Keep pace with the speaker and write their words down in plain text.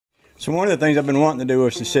So one of the things I've been wanting to do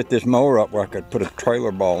is to set this mower up where I could put a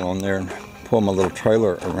trailer ball on there and pull my little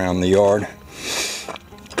trailer around the yard.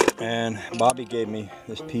 And Bobby gave me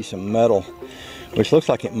this piece of metal, which looks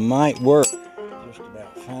like it might work just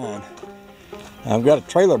about fine. I've got a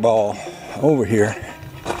trailer ball over here.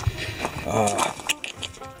 I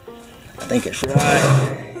think it's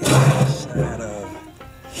right inside of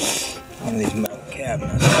one of these metal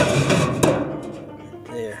cabinets. Right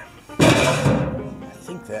there. I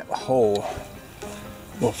think that hole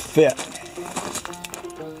will fit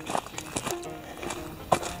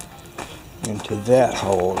into that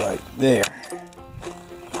hole right there.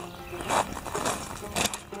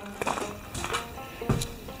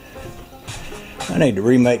 I need to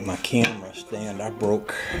remake my camera stand. I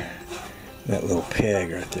broke that little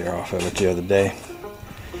peg right there off of it the other day.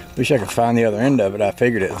 Wish I could find the other end of it. I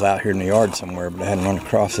figured it was out here in the yard somewhere, but I hadn't run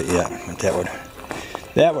across it yet. But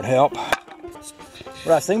that would help.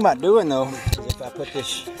 What I was thinking about doing though is if I put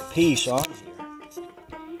this piece on here,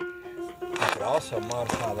 I could also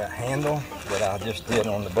modify that handle that I just did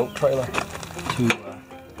on the boat trailer to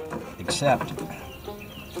accept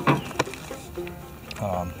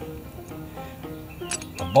a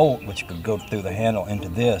bolt which could go through the handle into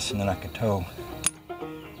this, and then I could tow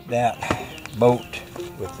that boat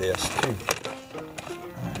with this too.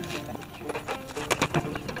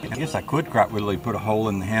 I guess I could quite literally put a hole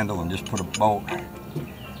in the handle and just put a bolt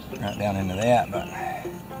right down into that, but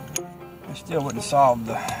I still wouldn't solve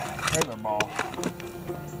the trailer ball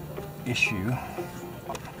issue.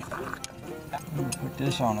 I'm gonna put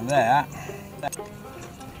this onto that.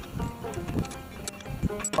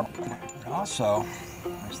 But also,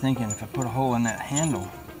 I was thinking if I put a hole in that handle,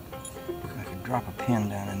 I could drop a pin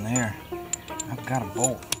down in there. I've got a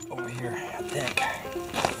bolt over here, I think.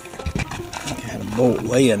 I had a bolt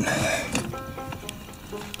laying.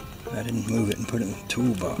 I didn't move it and put it in the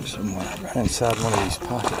toolbox somewhere. Right inside one of these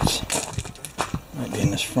pockets. Might be in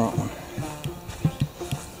this front one.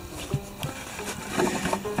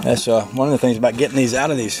 That's one of the things about getting these out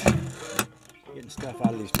of these, getting stuff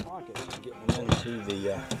out of these pockets, and getting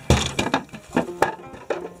them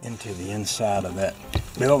into the inside of that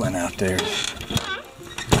building out there. I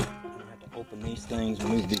have to open these things and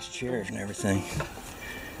move these chairs and everything.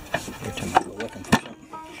 Every time I go looking for something.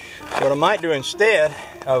 So what I might do instead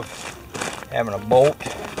of having a bolt,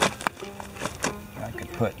 I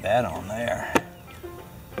could put that on there.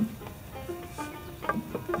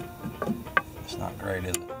 It's not great,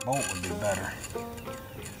 is it? A bolt would be better.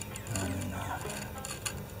 And,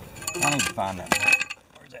 I need to find that bolt.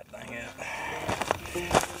 Where's that thing at?